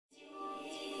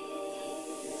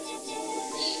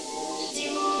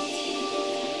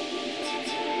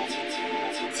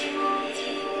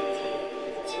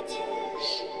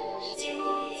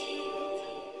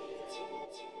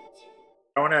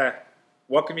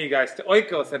welcome you guys to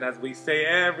Oikos, and as we say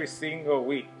every single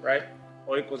week, right?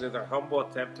 Oikos is our humble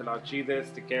attempt to allow Jesus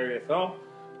to carry us home,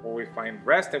 where we find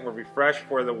rest and we're refreshed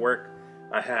for the work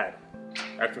ahead.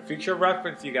 And for future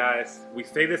reference, you guys, we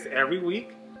say this every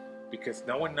week because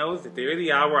no one knows the day or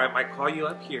the hour I might call you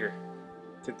up here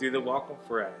to do the welcome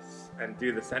for us and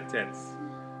do the sentence.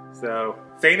 So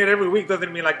saying it every week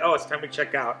doesn't mean like, oh, it's time to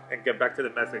check out and get back to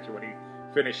the message when he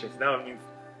finishes. No, it means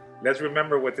let's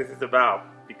remember what this is about,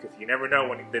 because you never know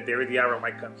when the day or the hour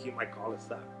might come. He might call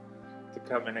us up to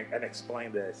come in and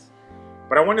explain this.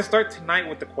 But I want to start tonight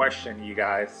with the question, you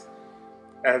guys.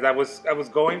 As I was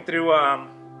going through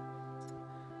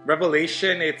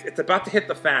Revelation, it's about to hit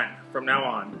the fan from now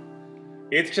on.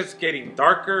 It's just getting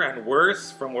darker and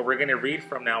worse from what we're going to read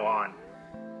from now on.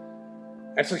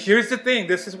 And so here's the thing.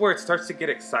 This is where it starts to get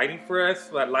exciting for us,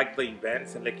 like the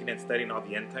events and looking and studying all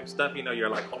the end time stuff. You know, you're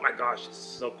like, oh my gosh, this is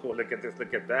so cool. Look at this,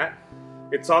 look at that.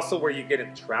 It's also where you get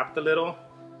entrapped a little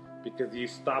because you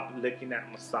stop looking at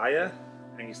Messiah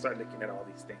and you start looking at all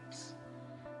these things.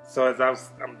 So as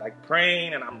I'm like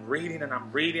praying and I'm reading and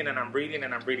I'm reading and I'm reading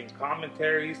and I'm reading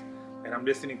commentaries and I'm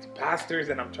listening to pastors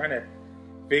and I'm trying to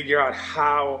figure out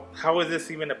how is this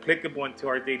even applicable into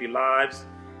our daily lives?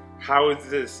 How is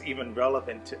this even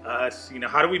relevant to us? You know,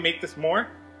 how do we make this more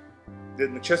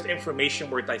than just information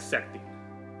we're dissecting?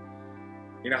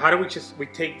 You know, how do we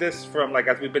take this from, like,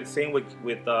 as we've been saying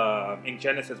with in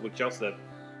Genesis with Joseph,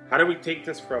 how do we take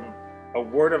this from a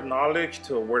word of knowledge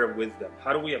to a word of wisdom?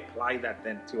 How do we apply that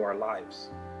then to our lives?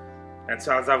 And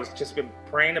so as I was just been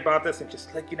praying about this and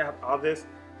just looking at all this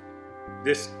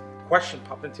question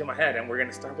popped into my head, and we're going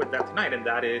to start with that tonight, and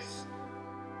that is,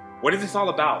 what is this all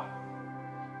about?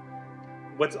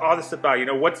 What's all this about? You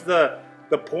know, what's the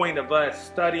point of us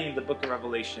studying the book of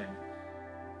Revelation?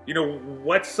 You know,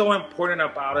 what's so important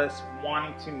about us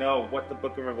wanting to know what the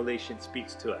book of Revelation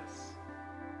speaks to us?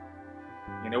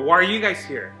 You know, why are you guys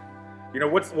here? You know,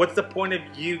 what's the point of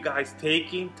you guys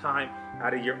taking time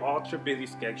out of your ultra busy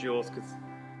schedules? Because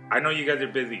I know you guys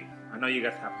are busy. I know you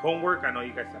guys have homework. I know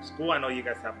you guys have school. I know you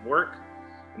guys have work.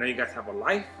 I know you guys have a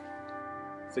life.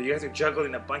 So you guys are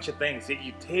juggling a bunch of things. Yet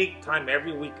you take time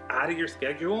every week out of your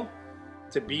schedule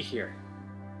to be here.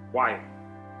 Why?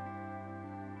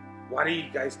 Why do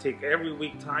you guys take every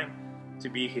week time to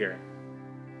be here?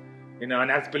 You know,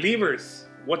 and as believers,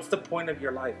 what's the point of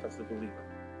your life as a believer?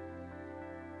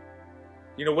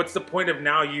 You know, what's the point of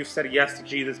now you've said yes to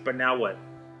Jesus, but now what?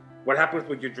 What happens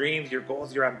with your dreams, your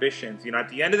goals, your ambitions? You know, at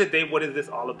the end of the day, what is this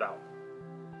all about?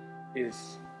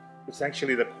 Is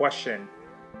essentially the question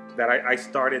that I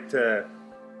started to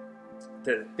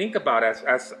think about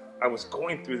as I was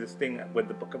going through this thing with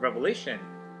the book of Revelation.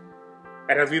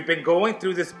 And as we've been going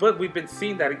through this book, we've been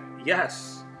seeing that,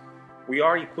 yes, we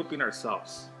are equipping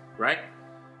ourselves, right?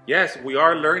 Yes, we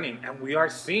are learning and we are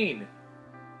seeing.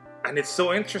 And it's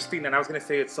so interesting, and I was going to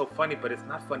say it's so funny, but it's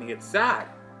not funny, it's sad.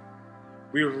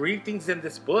 We read things in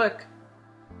this book,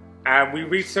 and we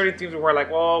read certain things where we're like,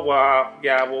 oh, well,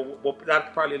 yeah, well,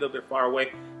 that's probably a little bit far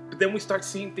away. But then we start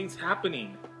seeing things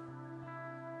happening.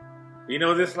 You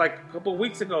know, this like a couple of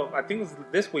weeks ago, I think it was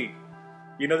this week,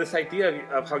 you know, this idea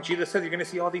of how Jesus says you're going to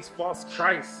see all these false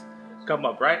Christs come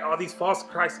up, right? All these false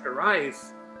Christs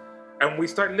arise. And we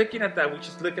start looking at that. We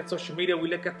just look at social media, we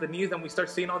look at the news, and we start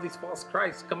seeing all these false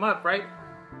Christs come up, right?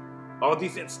 All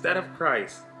these instead of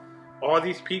Christ. All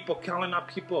these people calling out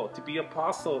people to be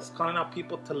apostles, calling out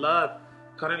people to love,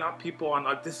 calling out people on,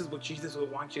 this is what Jesus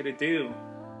would want you to do.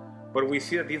 But we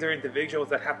see that these are individuals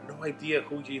that have no idea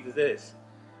who Jesus is.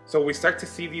 So we start to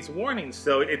see these warnings.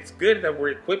 So it's good that we're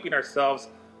equipping ourselves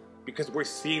because we're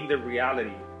seeing the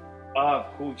reality of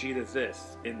who Jesus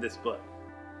is in this book.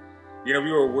 You know,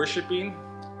 we were worshiping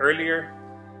earlier,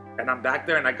 and I'm back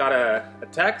there, and I got a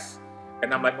text,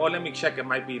 and I'm like, oh, let me check. It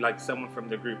might be like someone from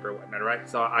the group or whatnot, right?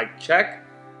 So I check,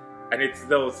 and it's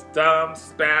those dumb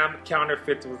spam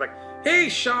counterfeits. It was like, hey,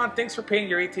 Sean, thanks for paying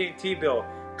your AT&T bill.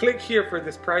 Click here for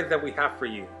this prize that we have for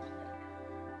you.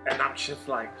 And I'm just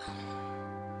like,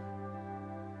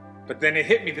 but then it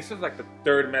hit me. This is like the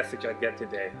third message I get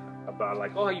today about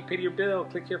like, oh, you paid your bill.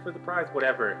 Click here for the prize,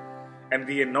 whatever. And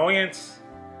the annoyance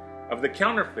of the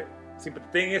counterfeit. See, but the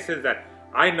thing is that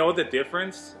I know the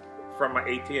difference from my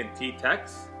AT&T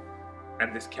text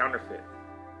and this counterfeit.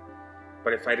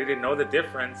 But if I didn't know the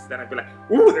difference, then I'd be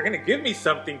like, ooh, they're going to give me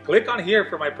something. Click on here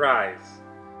for my prize.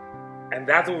 And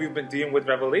that's what we've been doing with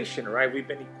Revelation, right? We've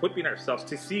been equipping ourselves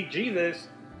to see Jesus.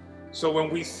 So when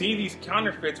we see these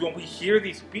counterfeits, when we hear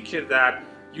these speeches that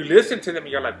you listen to them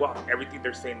and you're like, wow, everything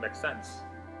they're saying makes sense.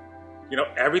 You know,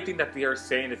 everything that they are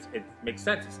saying, it makes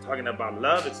sense. It's talking about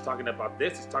love. It's talking about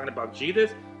this. It's talking about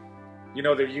Jesus. You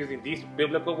know, they're using these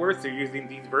biblical words, they're using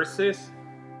these verses.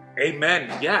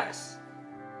 Amen, yes.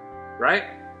 Right?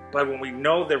 But when we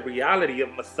know the reality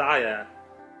of Messiah,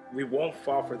 we won't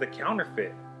fall for the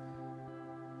counterfeit.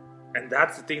 And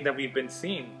that's the thing that we've been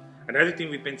seeing. Another thing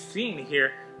we've been seeing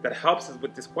here that helps us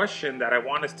with this question that I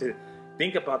want us to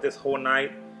think about this whole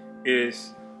night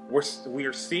is we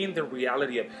are seeing the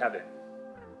reality of heaven.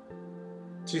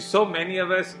 To so many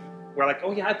of us, we're like,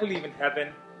 oh yeah, I believe in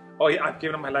heaven. Oh yeah, I've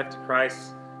given my life to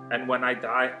Christ. And when I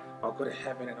die, I'll go to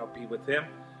heaven and I'll be with him.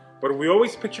 But we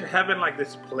always picture heaven like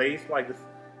this place, like this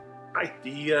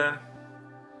idea,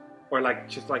 or like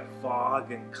just like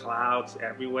fog and clouds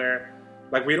everywhere.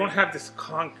 Like we don't have this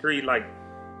concrete, like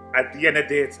at the end of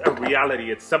the day, it's a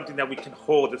reality. It's something that we can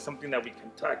hold. It's something that we can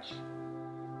touch.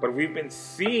 But we've been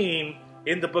seeing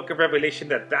in the book of Revelation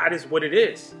that that is what it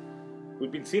is.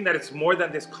 We've been seeing that it's more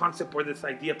than this concept or this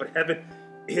idea, but heaven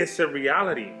is a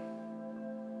reality.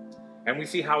 And we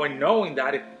see how in knowing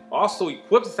that, it also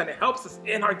equips us and it helps us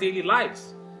in our daily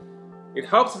lives. It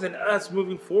helps us in us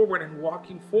moving forward and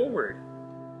walking forward.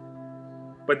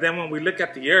 But then when we look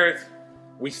at the earth,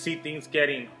 we see things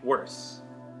getting worse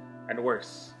and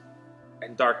worse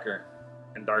and darker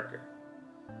and darker.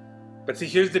 But see,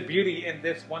 here's the beauty in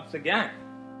this once again.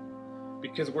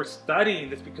 Because we're studying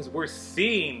this, because we're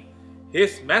seeing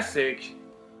his message,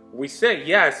 we say,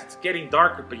 yes, it's getting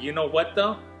darker, but you know what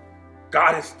though?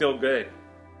 God is still good.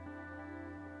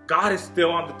 God is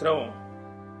still on the throne.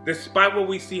 Despite what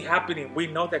we see happening, we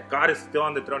know that God is still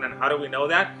on the throne. And how do we know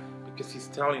that? Because he's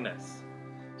telling us.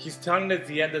 He's telling us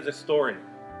the end of the story.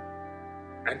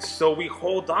 And so we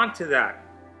hold on to that.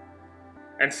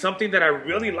 And something that I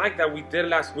really liked that we did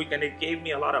last week, and it gave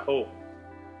me a lot of hope,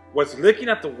 was looking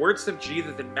at the words of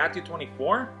Jesus in Matthew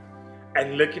 24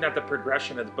 and looking at the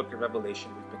progression of the book of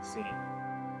Revelation we've been seeing.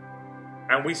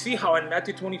 And we see how in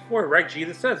Matthew 24, right,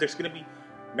 Jesus says there's going to be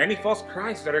many false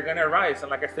Christs that are going to arise.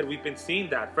 And like I said, we've been seeing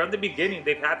that. From the beginning,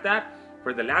 they've had that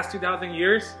for the last 2,000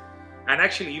 years. And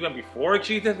actually, even before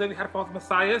Jesus, they had false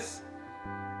messiahs.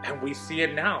 And we see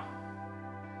it now.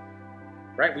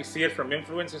 Right? We see it from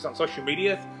influencers on social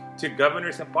media to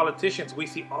governors and politicians. We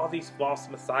see all these false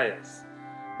messiahs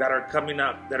that are coming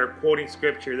up, that are quoting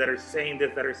scripture, that are saying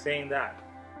this, that are saying that.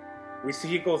 We see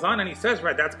he goes on and he says,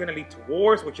 right, that's going to lead to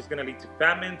wars, which is going to lead to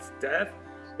famines, death,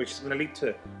 which is going to lead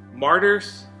to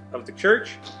martyrs of the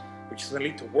church, which is going to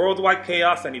lead to worldwide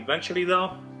chaos. And eventually,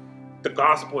 though, the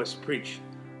gospel is preached.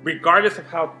 Regardless of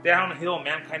how downhill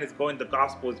mankind is going, the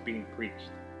gospel is being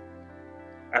preached.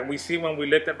 And we see when we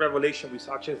looked at Revelation, we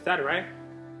saw just that, right?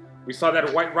 We saw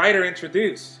that white rider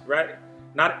introduced, right?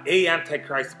 Not a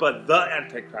Antichrist, but the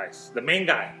Antichrist, the main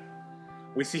guy.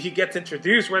 We see he gets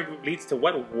introduced, where it leads to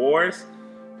what? Wars,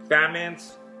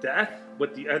 famines, death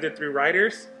with the other three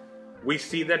riders. We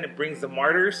see then it brings the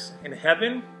martyrs in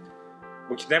heaven,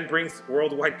 which then brings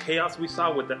worldwide chaos we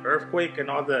saw with the earthquake and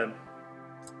all the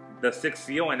sixth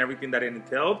seal and everything that it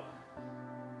entailed.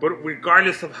 But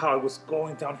regardless of how it was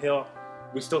going downhill,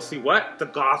 we still see what? The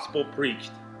gospel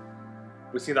preached.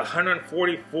 We see the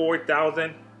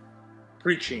 144,000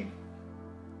 preaching.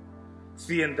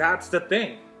 See, and that's the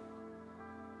thing.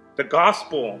 The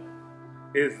gospel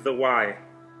is the why.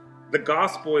 The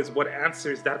gospel is what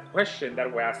answers that question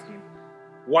that we're asking.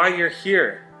 Why you're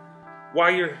here.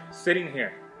 Why you're sitting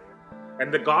here.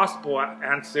 And the gospel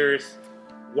answers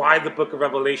why the book of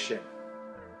Revelation.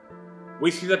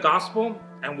 We see the gospel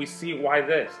and we see why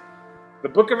this. The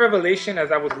book of Revelation,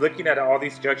 as I was looking at all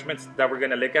these judgments that we're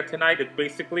going to look at tonight, is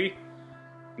basically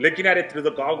looking at it through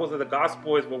the goggles of the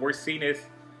gospel. Is what we're seeing is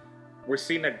we're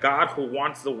seeing a God who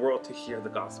wants the world to hear the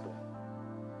gospel.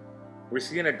 We're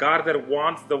seeing a God that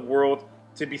wants the world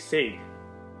to be saved.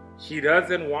 He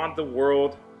doesn't want the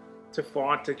world to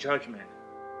fall into judgment.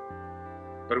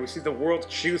 But we see the world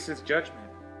chooses judgment.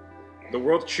 The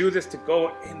world chooses to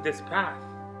go in this path.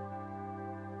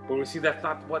 But we see that's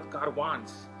not what God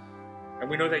wants. And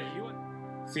we know that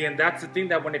see, and that's the thing,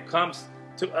 that when it comes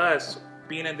to us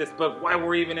being in this book, why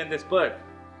we're even in this book.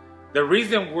 The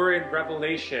reason we're in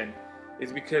Revelation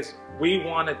is because we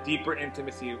want a deeper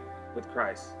intimacy with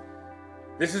Christ.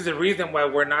 This is the reason why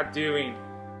we're not doing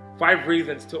 5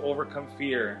 reasons to overcome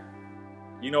fear,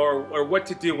 or what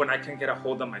to do when I can't get a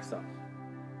hold of myself.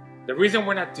 The reason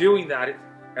we're not doing that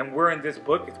and we're in this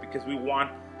book is because we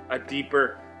want a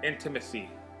deeper intimacy.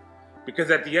 Because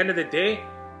at the end of the day,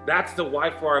 that's the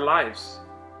why for our lives.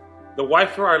 The why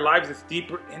for our lives is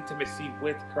deeper intimacy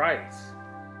with Christ.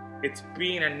 It's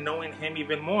being and knowing him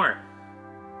even more.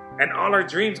 And all our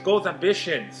dreams, goals,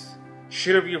 ambitions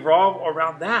should revolve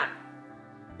around that.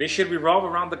 They should revolve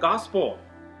around the gospel.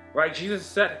 Right? Jesus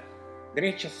said,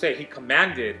 didn't he just say, he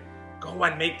commanded, Go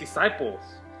and make disciples.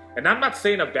 And I'm not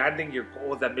saying abandon your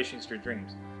goals, ambitions, your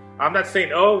dreams. I'm not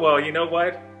saying, oh, well, you know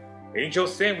what?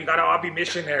 Angels saying we got to all be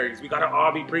missionaries. We got to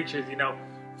all be preachers, you know.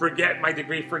 Forget my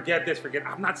degree. Forget this. Forget.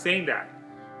 I'm not saying that.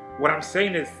 What I'm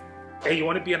saying is, hey, you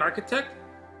want to be an architect?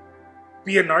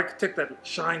 Be an architect that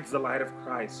shines the light of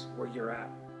Christ where you're at.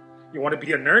 You want to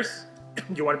be a nurse?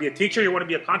 You want to be a teacher? You want to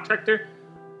be a contractor?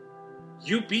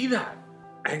 You be that.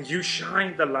 And you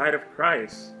shine the light of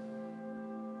Christ.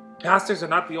 Pastors are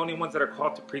not the only ones that are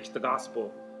called to preach the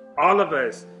gospel. All of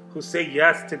us who say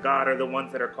yes to God are the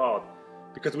ones that are called.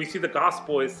 Because we see the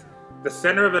gospel is the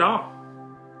center of it all.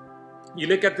 You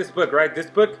look at this book, right? This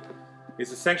book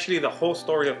is essentially the whole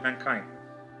story of mankind.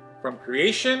 From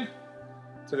creation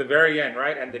to the very end,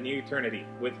 right? And the new eternity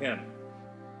with Him.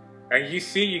 And you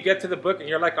see, you get to the book and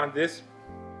you're like on this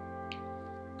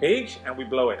page and we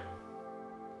blow it.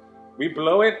 We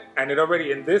blow it and it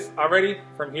already,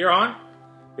 from here on,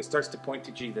 it starts to point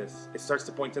to Jesus. It starts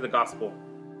to point to the gospel.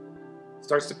 It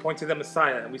starts to point to the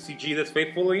Messiah. And we see Jesus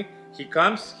faithfully. He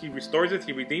comes, He restores us,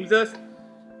 He redeems us.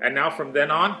 And now from then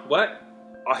on, what?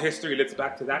 All history looks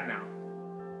back to that now.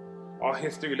 All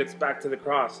history looks back to the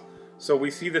cross. So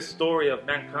we see the story of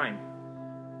mankind.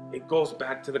 It goes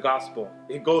back to the gospel.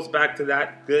 It goes back to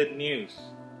that good news.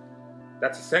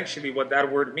 That's essentially what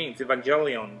that word means.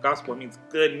 Evangelion, gospel, means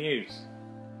good news.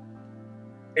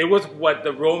 It was what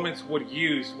the Romans would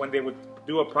use when they would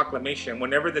do a proclamation.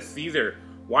 Whenever the Caesar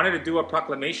wanted to do a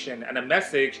proclamation and a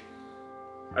message,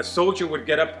 a soldier would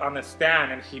get up on a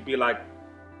stand and he'd be like,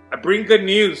 I bring good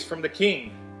news from the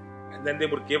king. And then they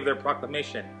would give their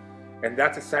proclamation. And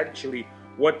that's essentially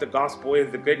what the gospel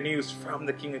is, the good news from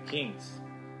the King of Kings.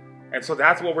 And so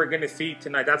that's what we're going to see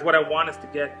tonight. That's what I want us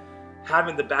to have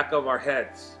in the back of our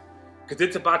heads. Because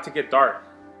it's about to get dark.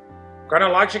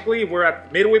 Chronologically, we're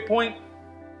at midway point.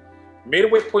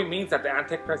 Midway point means that the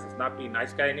Antichrist is not being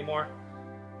nice guy anymore.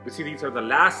 We see these are the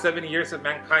last 7 years of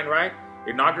mankind, right?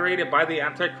 Inaugurated by the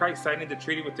Antichrist, signing the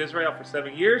treaty with Israel for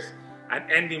 7 years,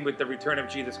 and ending with the return of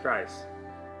Jesus Christ.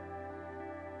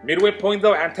 Midway point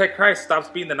though, Antichrist stops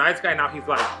being the nice guy. Now he's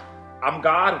like, I'm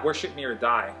God, worship me or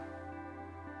die.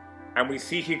 And we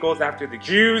see he goes after the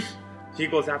Jews, he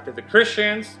goes after the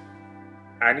Christians,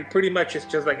 and he pretty much is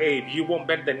just like, hey, if you won't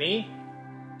bend the knee,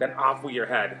 then off with your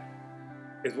head.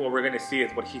 Is what we're going to see,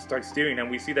 is what he starts doing. And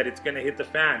we see that it's going to hit the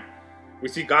fan. We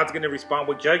see God's going to respond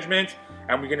with judgment,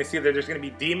 and we're going to see that there's going to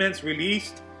be demons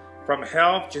released from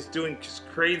hell, just doing just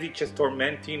crazy, just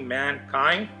tormenting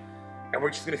mankind. And we're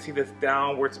just going to see this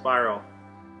downward spiral.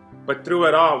 But through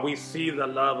it all, we see the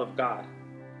love of God.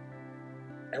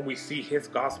 And we see His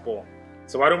gospel.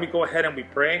 So why don't we go ahead and we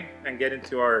pray and get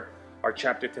into our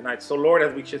chapter tonight. So Lord,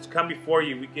 as we just come before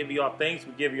you, we give you all thanks,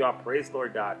 we give you all praise,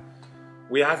 Lord God.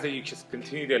 We ask that you just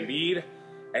continue to lead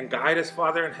and guide us,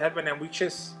 Father in heaven. And we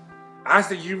just ask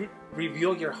that you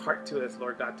reveal your heart to us,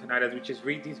 Lord God, tonight as we just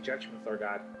read these judgments, Lord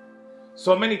God.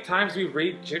 So many times we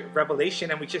read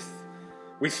Revelation and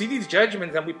we see these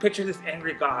judgments and we picture this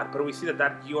angry God. But we see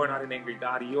that you are not an angry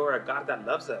God. You are a God that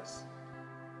loves us.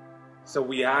 So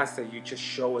we ask that you just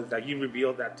show us, that you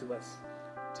reveal that to us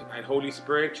tonight. Holy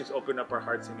Spirit, just open up our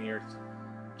hearts and ears.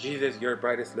 Jesus, your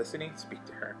brightest listening, speak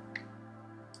to her.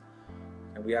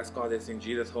 And we ask all this in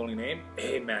Jesus' holy name.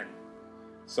 Amen.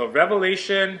 So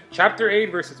Revelation chapter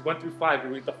 8, verses 1 through 5, we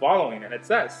read the following. And it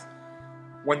says,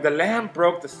 when the Lamb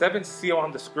broke the seventh seal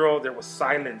on the scroll, there was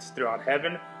silence throughout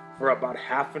heaven for about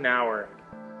half an hour.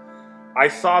 I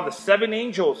saw the 7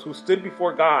 angels who stood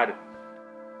before God,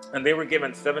 and they were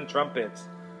given 7 trumpets.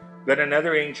 Then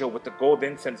another angel with the gold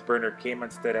incense burner came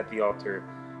and stood at the altar.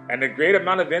 And a great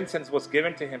amount of incense was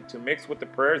given to him to mix with the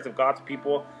prayers of God's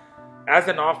people as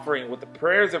an offering, on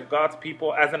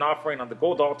the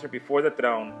gold altar before the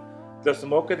throne. The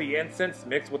smoke of the incense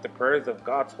mixed with the prayers of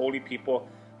God's holy people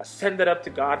ascended up to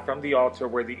God from the altar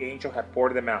where the angel had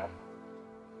poured them out.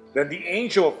 Then the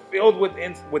angel filled with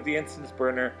the incense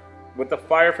burner with the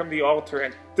fire from the altar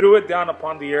and threw it down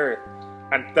upon the earth.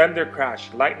 And thunder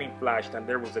crashed, lightning flashed, and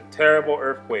there was a terrible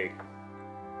earthquake.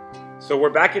 So we're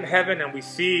back in heaven and we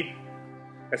see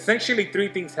essentially 3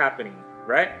 things happening,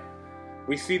 right?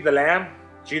 We see the Lamb,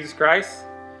 Jesus Christ.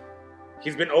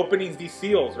 He's been opening these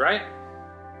seals, right?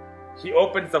 He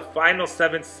opens the final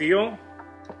 7th seal,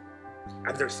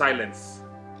 and there's silence.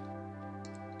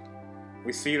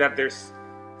 We see that there's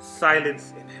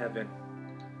silence in heaven.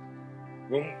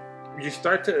 When you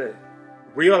start to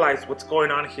realize what's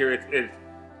going on here, it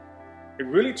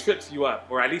really trips you up,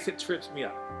 or at least it trips me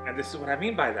up. And this is what I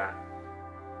mean by that.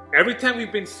 Every time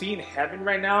we've been seeing heaven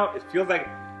right now, it feels like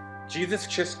Jesus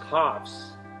just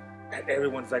coughs, and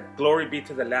everyone's like, glory be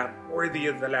to the Lamb, worthy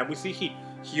is the Lamb. We see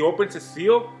he opens a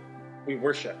seal, we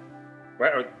worship,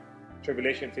 right? Or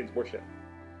tribulation saints worship,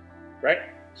 right?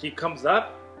 He comes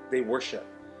up, they worship.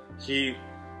 He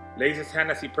lays his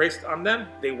hand as he prays on them,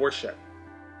 they worship.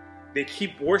 They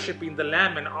keep worshiping the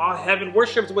Lamb, and all heaven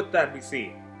worships with them, we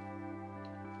see.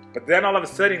 But then all of a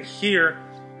sudden here,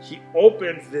 he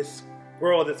opens this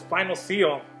scroll, this final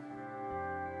seal,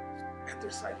 and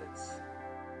there's silence.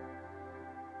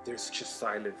 There's just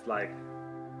silence. Like,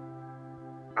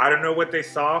 I don't know what they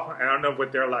saw. I don't know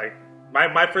what they're like.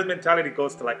 My first mentality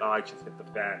goes to like, oh, I just hit the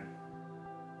fan.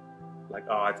 Like,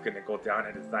 oh, it's going to go down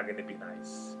and it's not going to be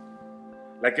nice.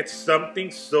 Like, it's something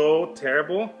so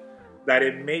terrible that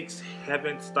it makes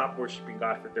heaven stop worshiping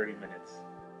God for 30 minutes.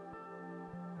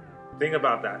 Think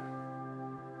about that.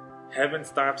 Heaven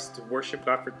stops to worship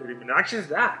God for 30 minutes. Not just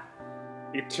that.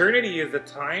 Eternity is a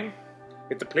time.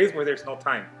 It's a place where there's no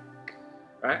time.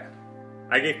 Right?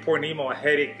 I gave poor Nemo a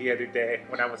headache the other day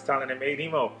when I was telling him, hey,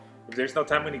 Nemo, if there's no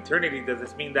time in eternity, does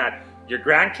this mean that your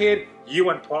grandkid, you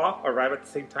and Paul arrive at the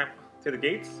same time to the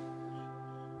gates?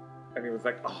 And he was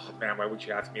like, oh, man, why would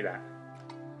you ask me that?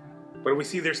 But we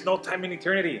see there's no time in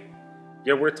eternity.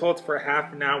 Yet we're told for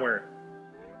half an hour,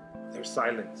 there's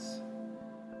silence.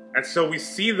 And so we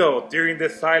see, though, during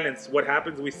this silence, what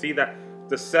happens, we see that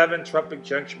the 7 trumpet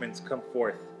judgments come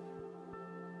forth.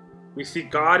 We see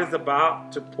God is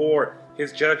about to pour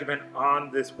his judgment on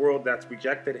this world that's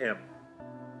rejected him.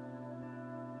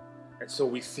 And so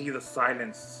we see the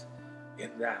silence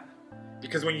in that.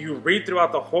 Because when you read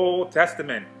throughout the whole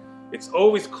Testament, it's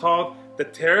always called the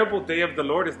terrible day of the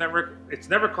Lord. It's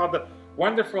never called the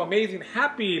wonderful, amazing,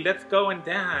 happy, let's go and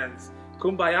dance,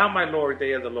 kumbaya, my Lord,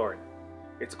 day of the Lord.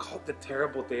 It's called the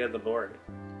terrible day of the Lord.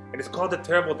 And it's called the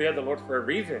terrible day of the Lord for a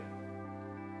reason.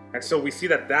 And so we see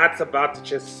that that's about to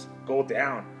just go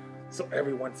down. So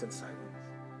everyone's in silence.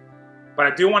 But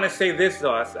I do want to say this,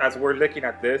 though, as we're looking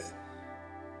at this.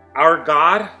 Our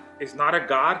God is not a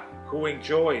God who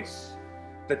enjoys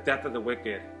the death of the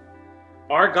wicked.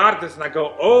 Our God does not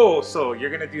go, oh, so you're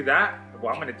going to do that?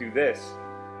 Well, I'm going to do this.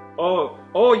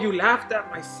 Oh, you laughed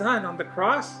at my son on the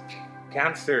cross?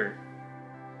 Cancer.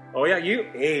 Oh, yeah, you?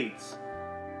 AIDS.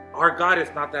 Our God is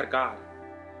not that God.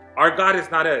 Our God is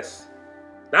not us.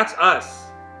 That's us.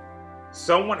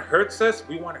 Someone hurts us,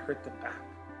 we want to hurt them back.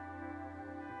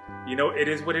 You know, it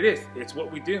is what it is. It's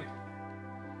what we do.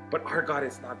 But our God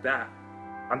is not that.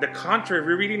 On the contrary,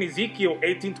 we're reading Ezekiel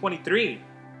 18:23.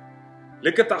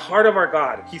 Look at the heart of our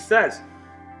God. He says,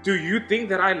 do you think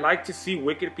that I like to see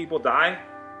wicked people die?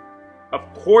 Of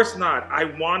course not. I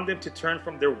want them to turn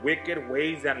from their wicked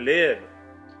ways and live.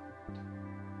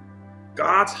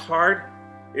 God's heart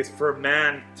is for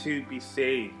man to be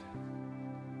saved.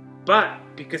 But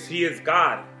because he is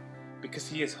God, because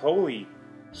he is holy,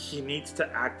 he needs to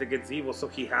act against evil. So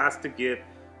he has to give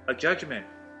a judgment.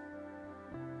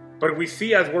 But we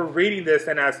see as we're reading this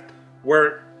and as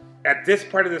we're at this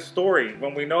part of the story,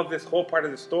 when we know this whole part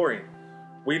of the story,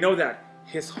 we know that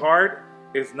his heart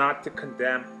is not to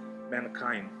condemn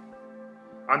mankind.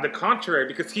 On the contrary,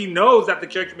 because he knows that the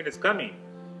judgment is coming.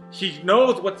 He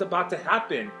knows what's about to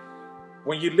happen.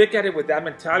 When you look at it with that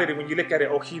mentality, when you look at it,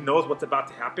 oh, he knows what's about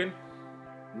to happen.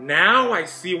 Now I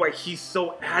see why he's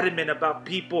so adamant about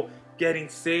people getting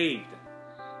saved.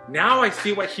 Now I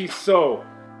see why he's so,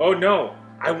 oh no,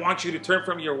 I want you to turn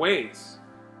from your ways.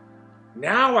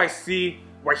 Now I see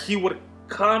why he would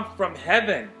come from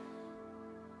heaven.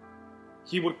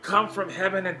 He would come from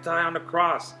heaven and die on the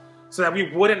cross so that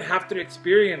we wouldn't have to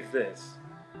experience this.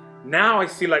 Now I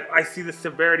see the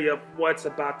severity of what's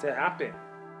about to happen.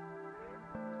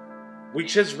 We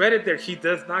just read it there. He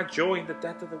does not joy in the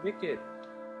death of the wicked.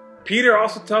 Peter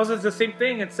also tells us the same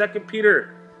thing in 2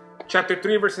 Peter chapter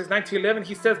 3 verses 9 to 11.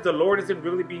 He says the Lord isn't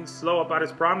really being slow about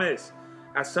his promise,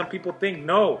 as some people think.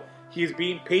 No, he is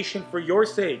being patient for your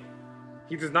sake.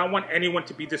 He does not want anyone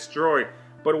to be destroyed,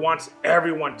 but wants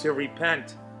everyone to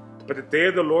repent. But the day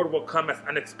of the Lord will come as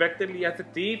unexpectedly as a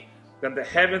thief. Then the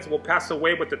heavens will pass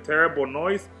away with a terrible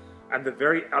noise, and the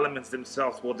very elements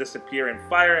themselves will disappear in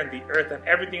fire, and the earth and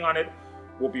everything on it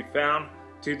will be found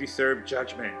to deserve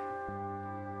judgment.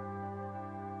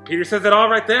 Peter says it all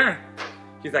right there.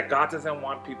 He's like, God doesn't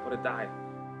want people to die.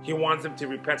 He wants them to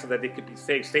repent so that they could be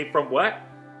saved. Saved from what?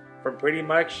 From pretty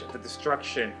much the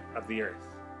destruction of the earth.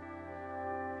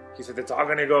 He said it's all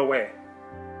going to go away.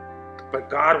 But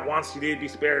God wants you to be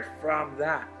spared from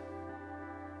that.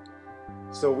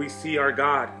 So we see our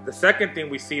God. The second thing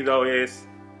we see, though, is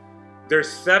there's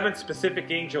 7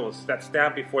 specific angels that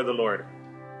stand before the Lord.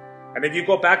 And if you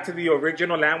go back to the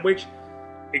original language,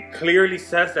 it clearly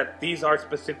says that these are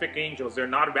specific angels. They're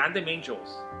not random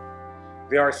angels.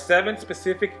 There are 7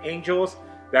 specific angels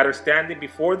that are standing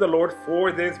before the Lord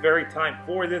for this very time,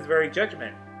 for this very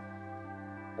judgment.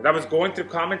 As I was going through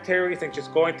commentaries and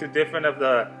just going through different of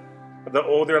the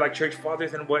older like church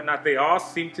fathers and whatnot, they all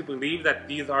seem to believe that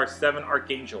these are 7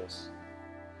 archangels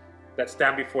that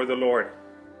stand before the Lord.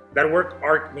 That word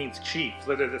arch means chief.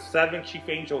 So there's the 7 chief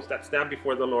angels that stand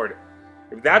before the Lord.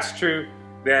 If that's true,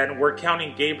 then we're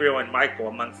counting Gabriel and Michael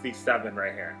amongst these 7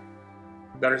 right here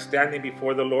that are standing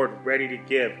before the Lord ready to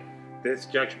give this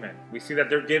judgment. We see that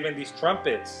they're given these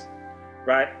trumpets,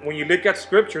 right? When you look at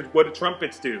scriptures, what do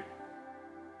trumpets do?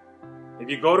 If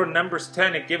you go to Numbers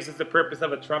 10, it gives us the purpose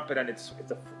of a trumpet, and it's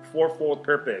a fourfold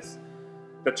purpose.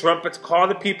 The trumpets call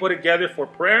the people together for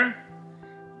prayer.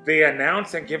 They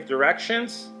announce and give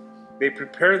directions. They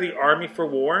prepare the army for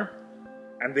war,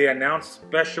 and they announce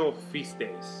special feast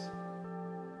days.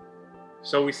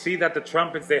 So we see that the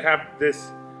trumpets, they have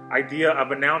this idea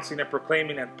of announcing and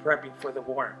proclaiming and prepping for the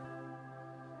war.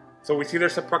 So we see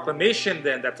there's a proclamation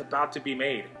then that's about to be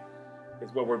made,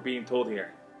 is what we're being told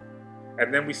here.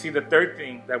 And then we see the third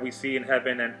thing that we see in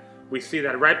heaven, and we see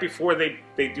that right before they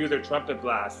do their trumpet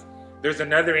blast, there's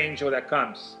another angel that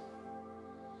comes.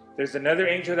 There's another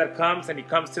angel that comes, and he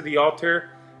comes to the altar,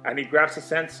 and he grabs a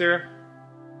censer,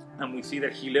 and we see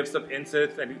that he lifts up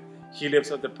incense, and he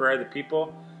lifts up the prayer of the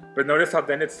people. But notice how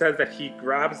then it says that he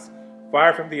grabs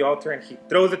fire from the altar, and he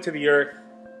throws it to the earth.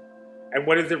 And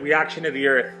what is the reaction of the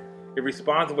earth? It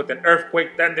responds with an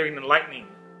earthquake, thundering, and lightning.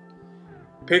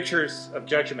 Pictures of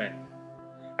judgment.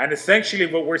 And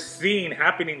essentially what we're seeing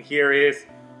happening here is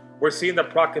we're seeing the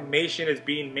proclamation is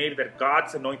being made that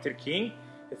God's anointed king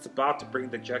is about to bring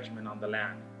the judgment on the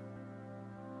land.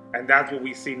 And that's what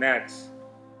we see next.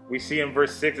 We see in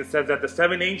verse 6, it says that the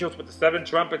 7 angels with the 7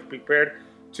 trumpets prepared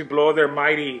to blow their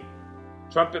mighty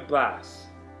trumpet blasts.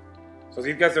 So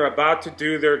these guys are about to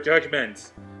do their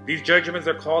judgments. These judgments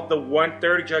are called the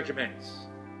 1/3 judgments.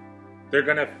 They're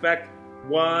going to affect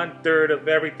 1/3 of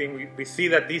everything. We see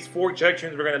that these 4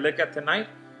 judgments we're going to look at tonight,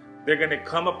 they're going to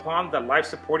come upon the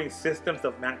life-supporting systems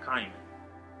of mankind.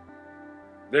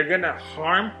 They're going to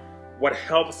harm what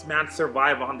helps man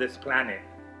survive on this planet.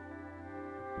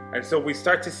 And so we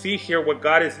start to see here what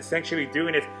God is essentially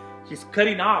doing is he's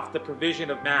cutting off the provision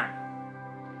of man.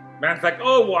 Man's like,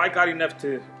 oh, well, I got enough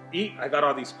to eat. I got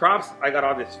all these crops. I got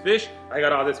all this fish. I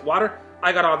got all this water.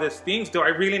 I got all these things. Do I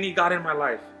really need God in my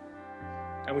life?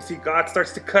 And we see God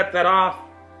starts to cut that off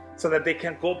so that they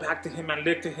can go back to him and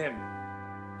look to him.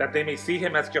 That they may see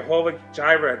him as Jehovah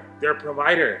Jireh, their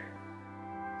provider.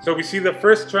 So we see the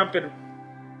first trumpet.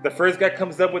 The first guy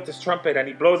comes up with this trumpet and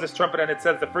he blows his trumpet, and it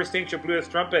says the first angel blew his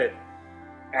trumpet.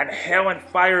 And hell and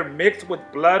fire mixed with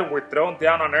blood were thrown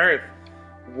down on earth.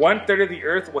 1/3 of the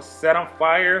earth was set on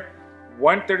fire.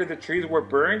 1/3 of the trees were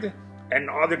burned, and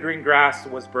all the green grass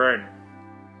was burned.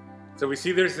 So we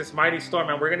see there's this mighty storm,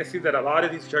 and we're going to see that a lot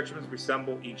of these judgments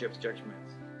resemble Egypt's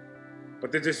judgments.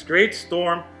 But there's this great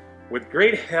storm with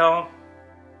great hail.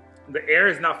 The air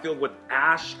is now filled with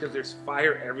ash because there's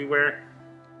fire everywhere.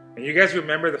 And you guys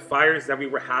remember the fires that we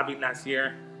were having last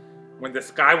year? When the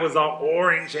sky was all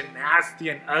orange and nasty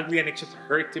and ugly and it just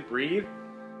hurt to breathe.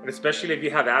 And especially if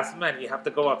you have asthma and you have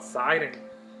to go outside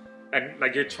and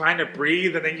like you're trying to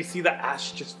breathe and then you see the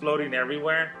ash just floating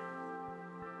everywhere.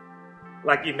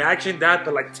 Like imagine that,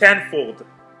 but like tenfold.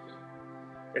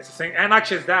 It's the same. And not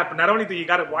just that, but not only do you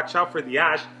got to watch out for the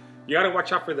ash, you got to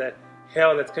watch out for the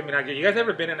hail that's coming out. You guys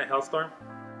ever been in a hailstorm?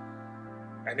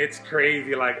 And it's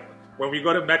crazy. Like when we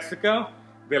go to Mexico,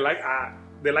 they like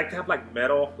to have like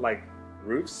metal like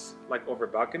roofs like over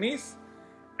balconies,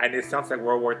 and it sounds like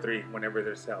World War III whenever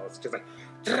there's hail. It's just like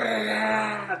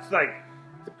it's like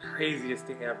the craziest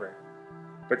thing ever.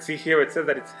 But see here, it says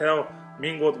that it's hail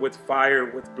mingled with fire,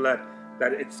 with blood,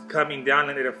 that it's coming down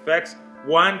and it affects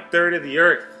 1/3 of the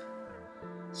earth.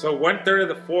 So 1/3 of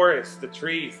the forest, the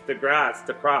trees, the grass,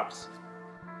 the crops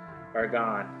are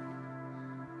gone.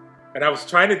 And I was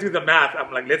trying to do the math.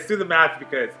 I'm like, let's do the math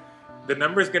because the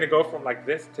number is going to go from like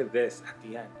this to this at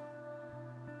the end.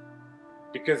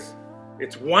 Because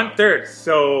it's 1/3.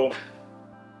 So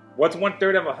what's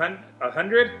 1/3 of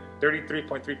 100?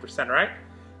 33.3%, right?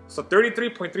 So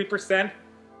 33.3%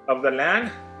 of the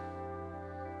land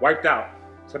wiped out.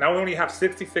 So now we only have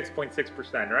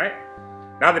 66.6%, right?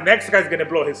 Now the next guy's going to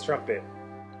blow his trumpet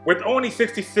with only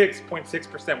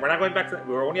 66.6%. We're not going back to that.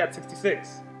 We're only at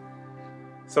 66.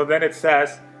 So then it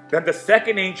says, then the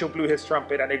second angel blew his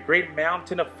trumpet, and a great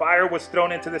mountain of fire was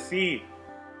thrown into the sea.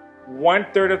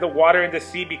 1/3 of the water in the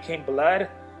sea became blood.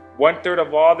 1/3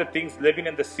 of all the things living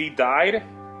in the sea died.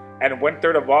 And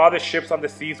 1/3 of all the ships on the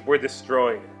seas were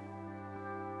destroyed.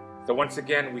 So once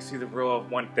again, we see the rule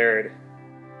of 1/3.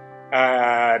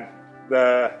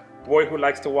 boy who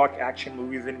likes to watch action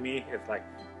movies in me is like,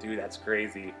 dude, that's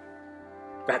crazy.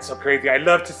 That's so crazy. I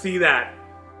love to see that.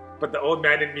 But the old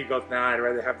man in me goes, nah, I'd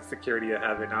rather have the security of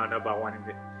heaven. I don't know about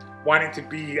wanting to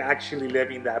be actually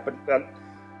living that. But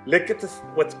look at this,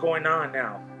 what's going on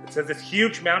now. It says this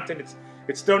huge mountain,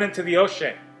 it's thrown into the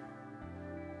ocean.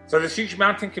 So this huge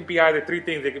mountain can be either three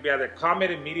things. It could be either a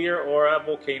comet, a meteor, or a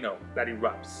volcano that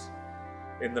erupts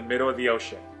in the middle of the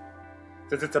ocean. It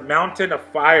says it's a mountain of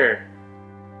fire.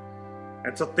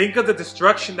 And so think of the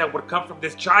destruction that would come from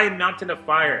this giant mountain of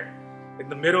fire in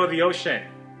the middle of the ocean.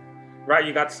 Right?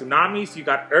 You got tsunamis, you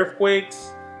got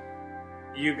earthquakes,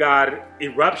 you got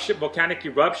volcanic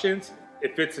eruptions.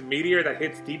 If it's a meteor that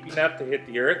hits deep enough to hit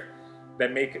the earth,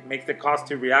 that makes it cause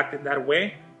to react in that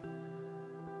way.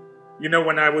 You know,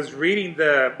 when I was reading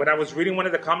one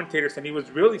of the commentators, and he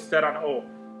was really set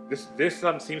on, this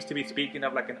seems to be speaking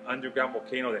of like an underground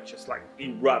volcano that just like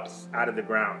erupts out of the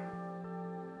ground.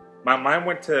 My mind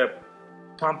went to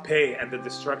Pompeii and the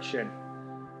destruction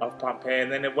of Pompeii,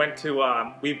 and then it went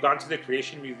to we've gone to the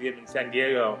Creation Museum in San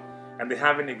Diego, and they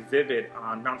have an exhibit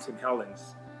on Mount St.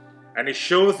 Helens, and it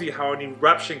shows you how an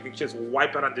eruption can just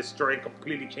wipe out and destroy and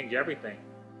completely change everything.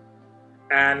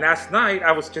 And last night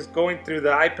I was just going through the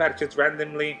iPad just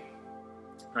randomly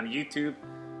on YouTube,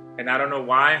 and I don't know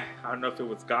why. I don't know if it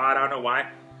was God. I don't know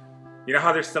why. You know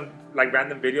how there's some like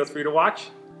random videos for you to watch?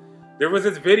 There was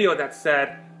this video that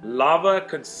said lava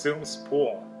consumes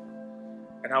pool.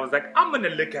 And I was like, I'm going to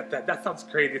look at that. That sounds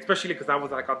crazy, especially because I was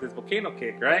like on this volcano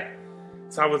kick, right?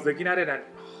 So I was looking at it, and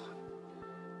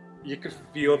you could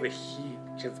feel the heat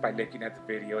just by looking at the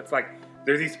video. It's like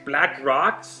there's these black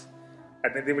rocks,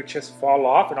 and then they would just fall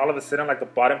off, and all of a sudden, like the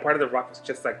bottom part of the rock was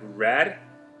just like red.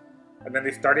 And then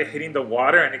they started hitting the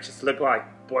water, and it just looked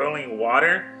like boiling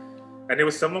water. And it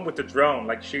was someone with a drone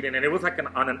like shooting, and it was like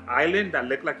on an island that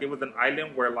looked like it was an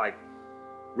island where like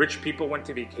rich people went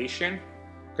to vacation.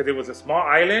 Because it was a small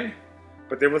island,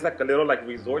 but there was like a little like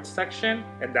resort section,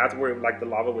 and that's where like the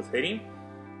lava was hitting.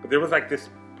 But there was like this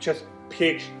just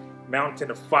big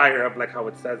mountain of fire, of like how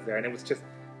it says there, and it was just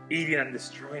eating and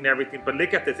destroying everything. But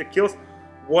look at this, it kills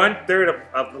 1/3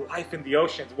 of the life in the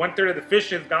oceans. 1/3 of the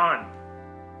fish is gone.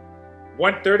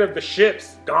 1/3 of the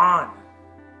ships gone.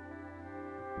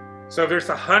 So there's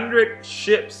 100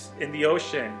 ships in the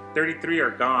ocean, 33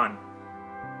 are gone.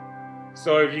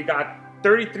 So if you got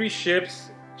 33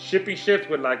 ships, shipping ships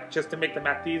with, like, just to make the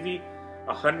math easy,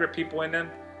 100 people in them,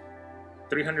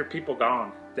 300 people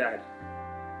gone, dead.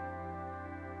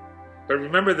 But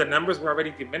remember, the numbers were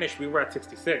already diminished. We were at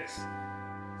 66.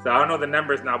 So I don't know the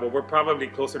numbers now, but we're probably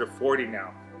closer to 40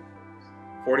 now.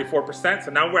 44%.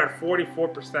 So now we're at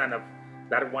 44% of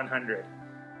that 100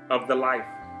 of the life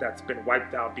that's been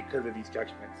wiped out because of these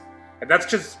judgments. And that's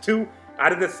just 2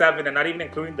 out of the 7, and not even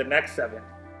including the next 7.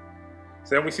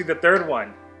 So then we see the third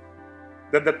one.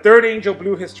 Then the third angel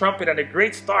blew his trumpet, and a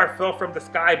great star fell from the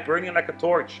sky, burning like a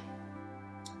torch.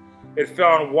 It fell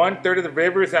on 1/3 of the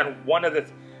rivers and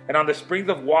on the springs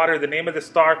of water. The name of the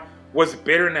star was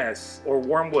bitterness, or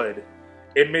wormwood.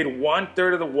 It made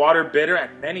 1/3 of the water bitter,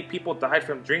 and many people died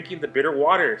from drinking the bitter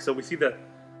water. So we see the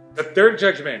third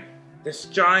judgment. This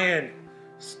giant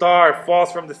star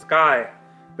falls from the sky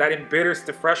that embitters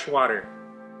the fresh water.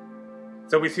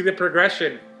 So we see the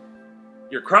progression.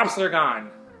 Your crops are gone,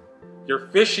 your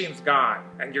fishing's gone,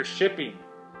 and your shipping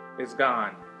is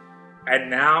gone. And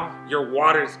now your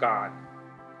water's gone.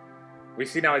 We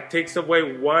see now it takes away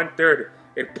 1/3.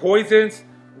 It poisons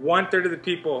 1/3 of the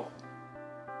people.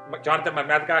 Jonathan, my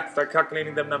math guy, start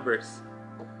calculating them numbers.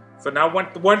 So now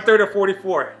 1/3 of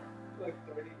 44. Like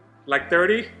 30. Like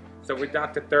 30? So we're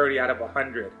down to 30 out of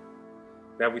 100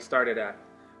 that we started at.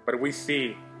 But we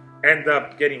see, end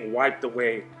up getting wiped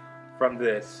away from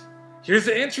this. Here's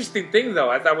the interesting thing though,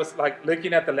 as I was like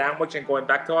looking at the language and going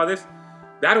back to all this,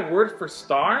 that word for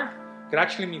star could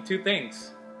actually mean 2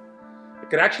 things. It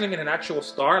could actually mean an actual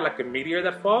star, like a meteor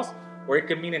that falls, or it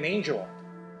could mean an angel.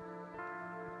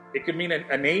 It could mean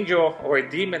an angel or a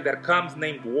demon that comes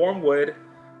named wormwood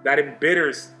that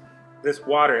embitters this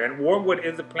water. And wormwood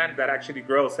is a plant that actually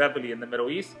grows heavily in the Middle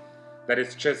East. That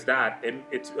is just that.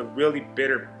 It's a really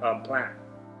bitter plant.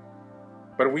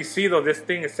 But we see though, this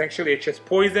thing essentially, it just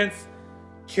poisons,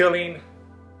 killing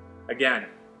again.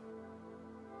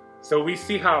 So we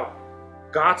see how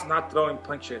God's not throwing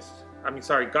punches.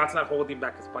 God's not holding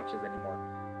back his punches anymore.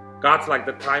 God's like,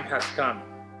 the time has come.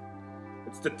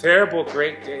 It's the terrible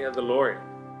great day of the Lord.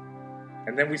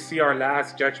 And then we see our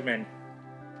last judgment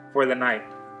for the night.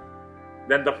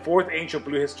 Then the 4th angel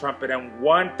blew his trumpet, and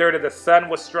 1/3 of the sun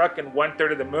was struck, and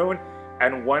 1/3 of the moon,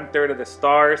 and 1/3 of the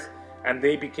stars, and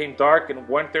they became dark, and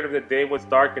 1/3 of the day was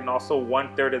dark, and also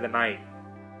 1/3 of the night.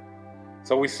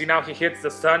 So we see now he hits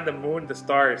the sun, the moon, the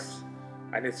stars,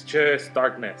 and it's just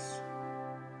darkness.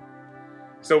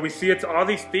 So we see it's all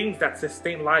these things that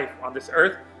sustain life on this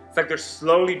earth. It's like they're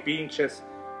slowly being just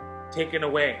taken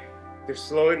away. They're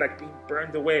slowly like being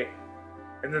burned away.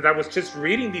 And then I was just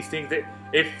reading these things.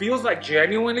 It feels like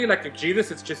genuinely like if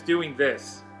Jesus is just doing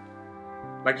this.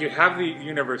 Like you have the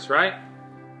universe, right?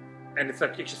 And it's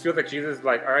like, it just feels like Jesus is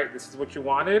like, all right, this is what you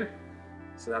wanted.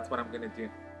 So that's what I'm going to do.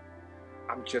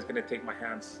 I'm just going to take my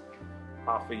hands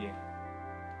off of you.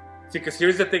 See, because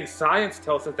here's the thing. Science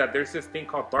tells us that there's this thing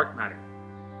called dark matter.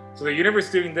 So the universe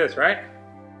is doing this, right?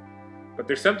 But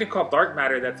there's something called dark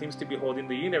matter that seems to be holding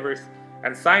the universe.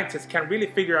 And scientists can't really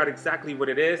figure out exactly what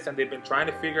it is. And they've been trying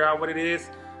to figure out what it is.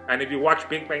 And if you watch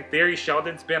Big Bang Theory,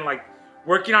 Sheldon's been like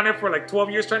working on it for like 12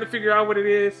 years trying to figure out what it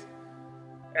is.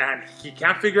 And he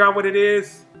can't figure out what it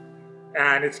is.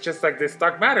 And it's just like this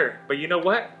dark matter. But you know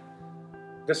what?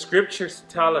 The scriptures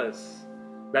tell us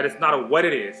that it's not a what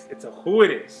it is. It's a who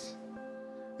it is.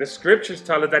 The scriptures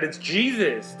tell us that it's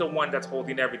Jesus, the one that's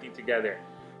holding everything together.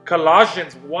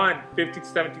 Colossians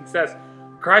 1:15-17 says,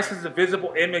 Christ is the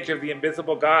visible image of the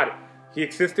invisible God. He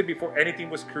existed before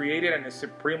anything was created and is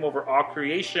supreme over all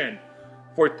creation.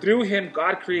 For through him,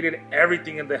 God created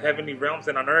everything in the heavenly realms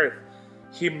and on earth.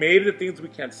 He made the things we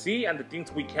can see and the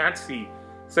things we can't see,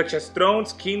 such as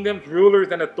thrones, kingdoms, rulers,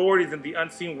 and authorities in the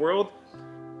unseen world.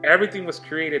 Everything was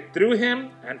created through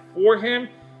him and for him.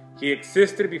 He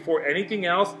existed before anything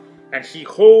else, and he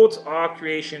holds all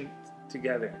creation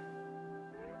together.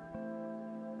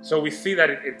 So we see that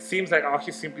it seems like all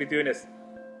he's simply doing is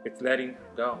it's letting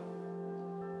go.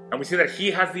 And we see that he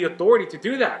has the authority to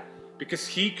do that because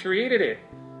he created it.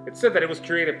 It said that it was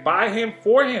created by him,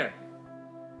 for him.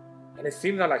 And it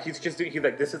seems like he's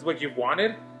like, this is what you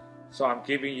wanted, so I'm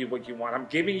giving you what you want. I'm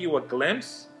giving you a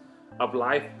glimpse of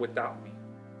life without me.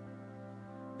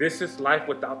 This is life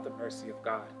without the mercy of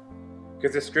God.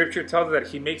 Because the scripture tells us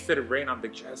that he makes it rain on the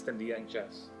just and the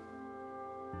unjust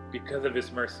because of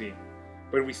his mercy.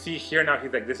 But we see here now,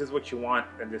 he's like, this is what you want,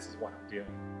 and this is what I'm doing.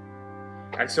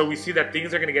 And so we see that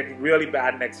things are going to get really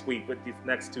bad next week with these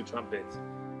next two trumpets.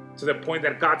 To the point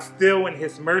that God still, in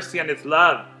his mercy and his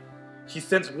love, he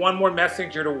sends one more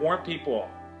messenger to warn people.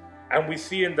 And we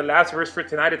see in the last verse for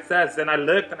tonight, it says, Then I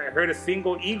looked and I heard a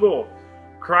single eagle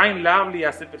crying loudly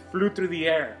as if it flew through the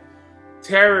air.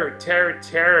 Terror, terror,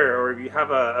 terror. Or if you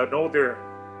have an older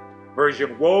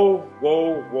version, woe,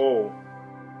 woe, woe.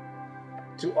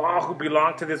 To all who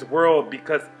belong to this world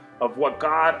because of what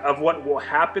will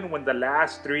happen when the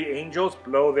last three angels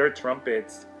blow their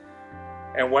trumpets.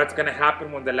 And what's going to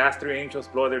happen when the last three angels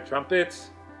blow their trumpets?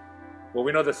 Well,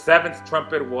 we know the seventh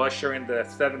trumpet will usher in the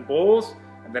seven bowls,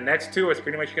 and the next two is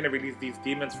pretty much going to release these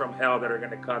demons from hell that are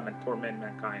going to come and torment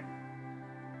mankind.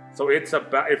 So it's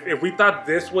about, if we thought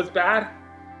this was bad,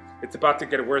 it's about to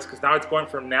get worse, because now it's going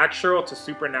from natural to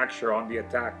supernatural on the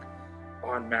attack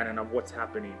on man and on what's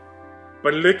happening.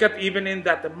 But look at even in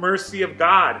that the mercy of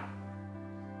God.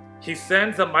 He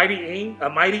sends a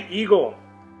mighty eagle.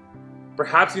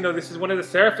 Perhaps, this is one of the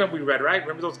seraphim we read, right?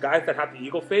 Remember those guys that had the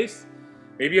eagle face?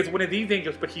 Maybe it's one of these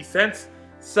angels, but he sends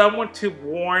someone to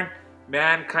warn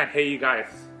mankind, hey, you guys,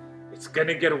 it's going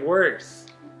to get worse.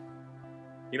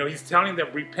 He's telling them,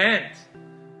 repent.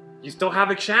 You still have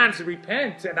a chance to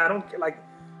repent. And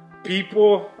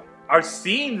people are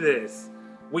seeing this.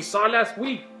 We saw last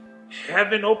week,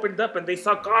 heaven opened up and they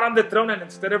saw God on the throne, and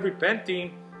instead of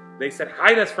repenting, they said,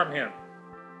 hide us from him.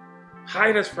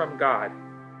 Hide us from God.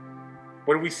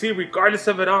 But we see, regardless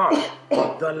of it all,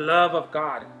 the love of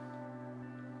God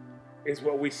is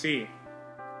what we see.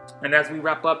 And as we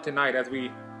wrap up tonight, as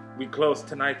we close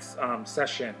tonight's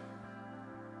session,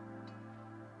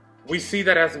 we see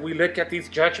that as we look at these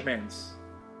judgments,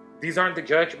 these aren't the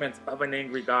judgments of an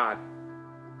angry God.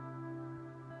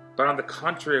 But on the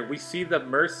contrary, we see the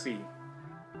mercy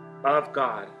of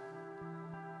God.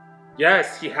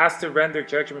 Yes, he has to render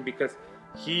judgment because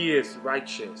he is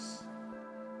righteous.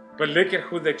 But look at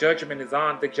who the judgment is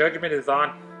on. The judgment is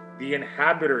on the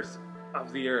inhabitants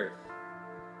of the earth.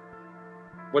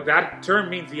 What that term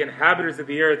means, the inhabitants of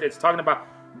the earth, it's talking about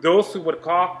those who would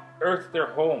call earth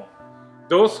their home.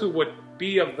 Those who would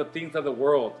be of the things of the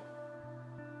world.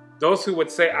 Those who would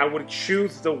say, I would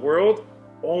choose the world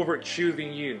over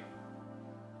choosing you.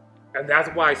 And that's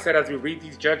why I said, as we read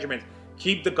these judgments,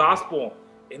 keep the gospel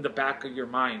in the back of your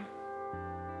mind.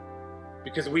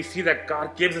 Because we see that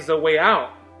God gives us a way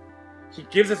out. He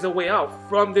gives us a way out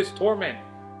from this torment,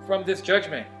 from this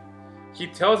judgment. He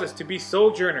tells us to be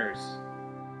sojourners,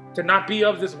 to not be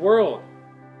of this world.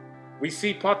 We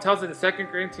see Paul tells us in 2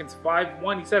 Corinthians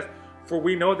 5:1, he says, For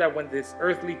we know that when this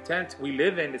earthly tent we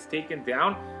live in is taken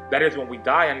down, that is when we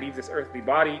die and leave this earthly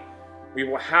body, we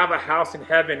will have a house in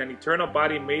heaven, an eternal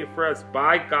body made for us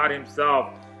by God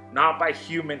himself, not by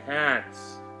human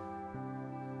hands.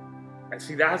 And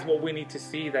see, that's what we need to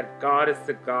see, that God is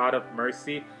the God of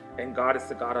mercy and God is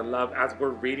the God of love as we're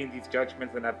reading these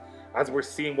judgments and as we're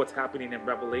seeing what's happening in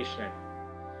Revelation.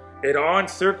 It all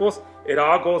encircles, it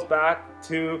all goes back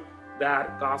to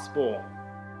that gospel.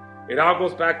 It all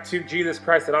goes back to Jesus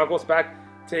Christ. It all goes back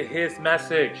to his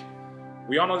message.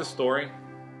 We all know the story,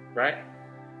 right?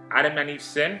 Adam and Eve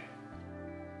sin.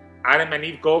 Adam and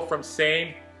Eve go from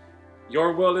saying,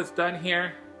 your will is done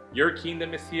here, your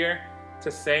kingdom is here,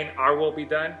 to saying, our will be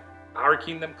done, our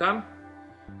kingdom come.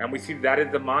 And we see that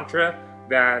is the mantra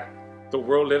that the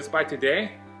world lives by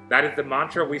today. That is the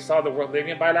mantra we saw the world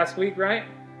living by last week, right?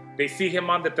 They see him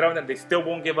on the throne and they still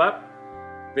won't give up.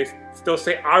 They still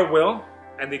say, our will,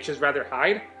 and they just rather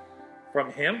hide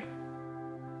from him.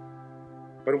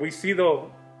 But we see,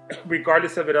 though,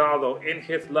 regardless of it all, though, in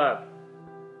his love,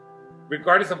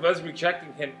 regardless of us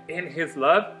rejecting him, in his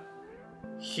love,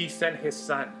 he sent his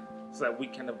son so that we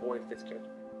can avoid this judgment.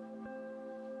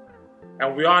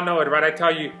 And we all know it, right? I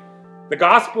tell you, the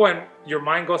gospel, and your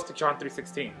mind goes to John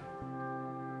 3:16.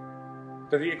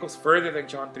 But it goes further than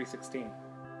John 3:16.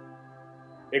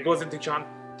 It goes into John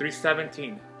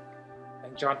 3:17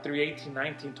 and John 3:18,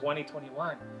 19, 20,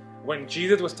 21. When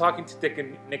Jesus was talking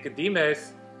to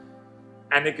Nicodemus,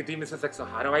 and Nicodemus is like, so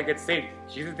how do I get saved?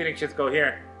 Jesus didn't just go,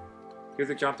 here, here's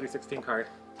a John 3:16 card.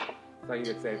 That's how you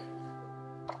get saved.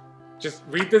 Just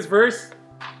read this verse,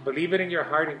 believe it in your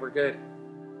heart, and we're good.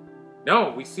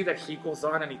 No, we see that he goes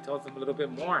on and he tells them a little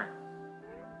bit more.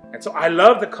 And so I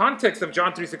love the context of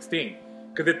John 3:16,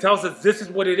 because it tells us this is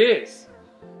what it is.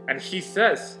 And he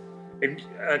says, and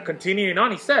continuing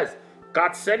on, he says,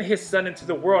 God sent his son into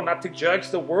the world not to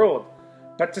judge the world,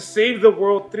 but to save the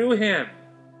world through him.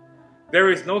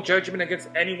 There is no judgment against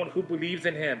anyone who believes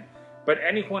in him, but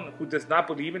anyone who does not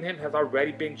believe in him has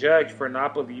already been judged for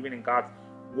not believing in God's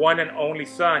one and only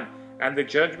Son, and the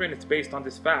judgment is based on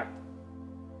this fact.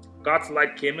 God's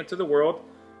light came into the world,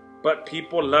 but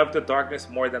people loved the darkness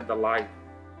more than the light,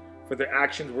 for their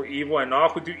actions were evil, and all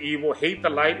who do evil hate the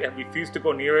light and refuse to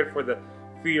go near it, for the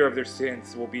fear of their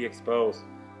sins will be exposed.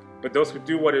 But those who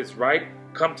do what is right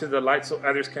come to the light so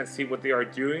others can see what they are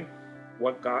doing,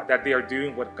 what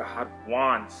God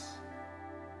wants.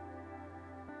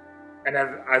 And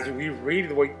as we read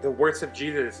the words of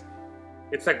Jesus,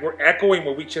 it's like we're echoing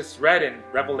what we just read in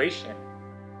Revelation.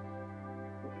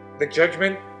 The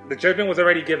judgment was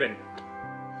already given.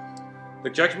 The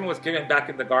judgment was given back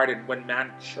in the garden when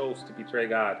man chose to betray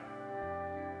God.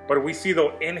 But we see,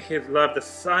 though, in his love, the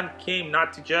Son came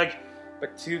not to judge,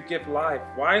 but to give life.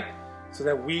 Why? So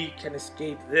that we can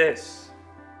escape this.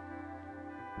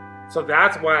 So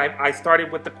that's why I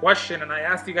started with the question, and I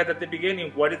asked you guys at the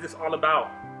beginning, what is this all about?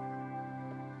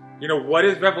 You know, what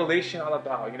is Revelation all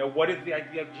about? You know, what is the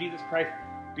idea of Jesus Christ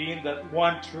being the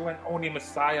one true and only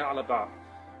Messiah all about?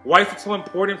 Why is it so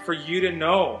important for you to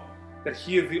know that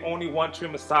he is the only one true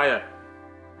Messiah?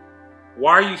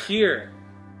 Why are you here?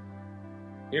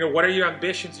 You know, what are your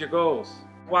ambitions, your goals?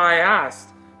 Why I asked,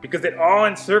 because it all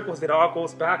encircles, it all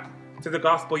goes back to the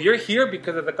gospel. You're here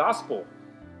because of the gospel.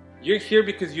 You're here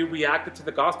because you reacted to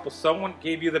the gospel. Someone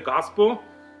gave you the gospel,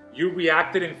 you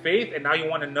reacted in faith, and now you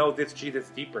want to know this Jesus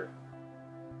deeper.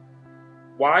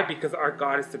 Why? Because our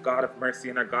God is the God of mercy,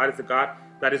 and our God is the God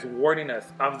that is warning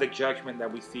us of the judgment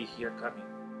that we see here coming.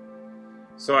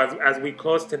 So as we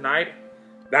close tonight,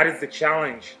 that is the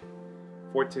challenge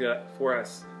for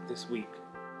us this week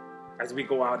as we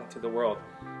go out into the world.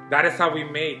 That is how we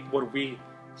make what we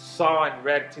saw and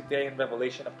read today in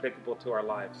Revelation applicable to our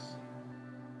lives.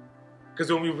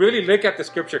 Because when we really look at the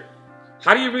scripture,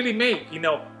 how do you really make,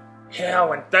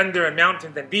 hell and thunder and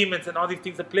mountains and demons and all these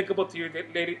things applicable to your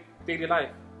daily life?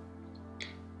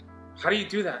 How do you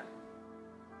do that?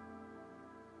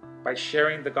 By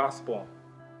sharing the gospel.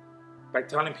 By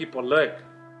telling people, look,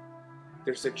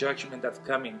 there's a judgment that's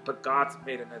coming, but God's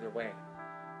made another way.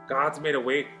 God's made a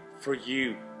way for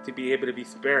you to be able to be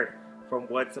spared from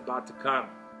what's about to come.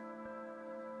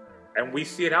 And we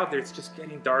see it out there. It's just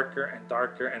getting darker and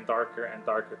darker and darker and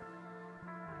darker.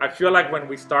 I feel like when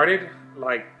we started,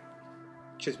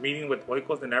 just meeting with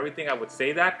Oikos and everything, I would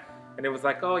say that. And it was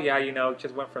like, oh yeah, it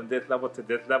just went from this level to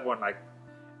this level in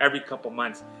every couple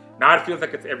months. Now it feels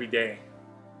like it's every day.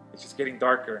 It's just getting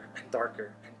darker and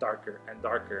darker and darker and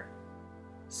darker.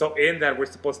 So in that, we're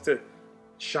supposed to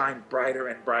shine brighter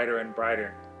and brighter and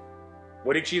brighter.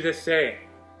 What did Jesus say?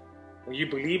 When you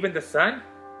believe in the Son,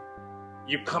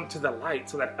 you come to the light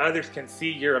so that others can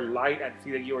see your light and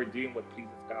see that you are doing what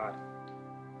pleases God.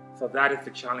 So that is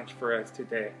the challenge for us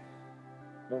today.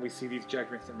 When we see these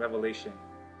judgments in Revelation,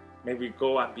 may we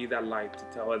go and be that light to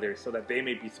tell others so that they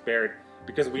may be spared,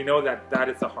 because we know that that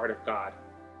is the heart of God.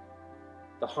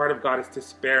 The heart of God is to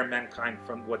spare mankind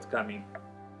from what's coming.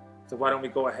 So why don't we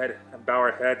go ahead and bow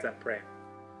our heads and pray.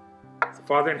 So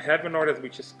Father in heaven, Lord, as we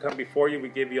just come before you, we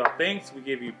give you all thanks. We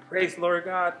give you praise, Lord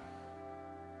God.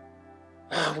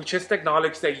 We just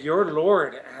acknowledge that you're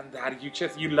Lord and that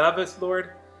you love us,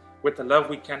 Lord, with the love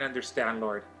we can't understand,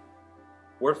 Lord.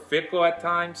 We're fickle at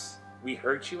times. We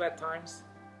hurt you at times.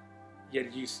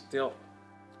 Yet you still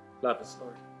love us,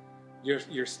 Lord.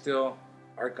 You're still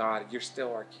our God. You're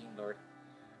still our King, Lord.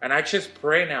 And I just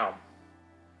pray now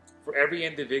for every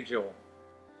individual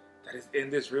that is in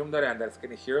this room, Lord, and that's going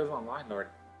to hear us online, Lord.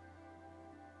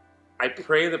 I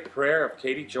pray the prayer of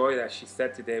Katie Joy that she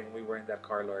said today when we were in that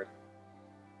car, Lord.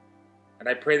 And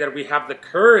I pray that we have the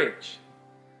courage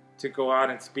to go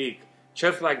out and speak.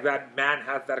 Just like that man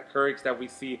has that courage that we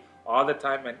see all the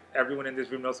time, and everyone in this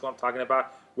room knows what I'm talking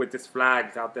about, with his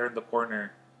flags out there in the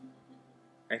corner.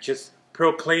 And just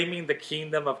proclaiming the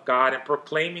kingdom of God and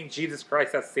proclaiming Jesus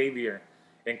Christ as Savior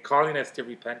and calling us to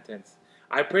repentance.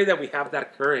 I pray that we have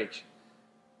that courage,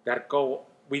 that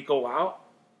we go out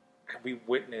and we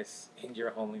witness in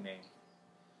your holy name.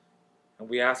 And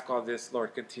we ask all this,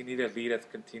 Lord, continue to lead us,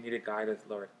 continue to guide us,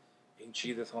 Lord. In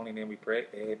Jesus' holy name we pray,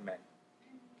 amen.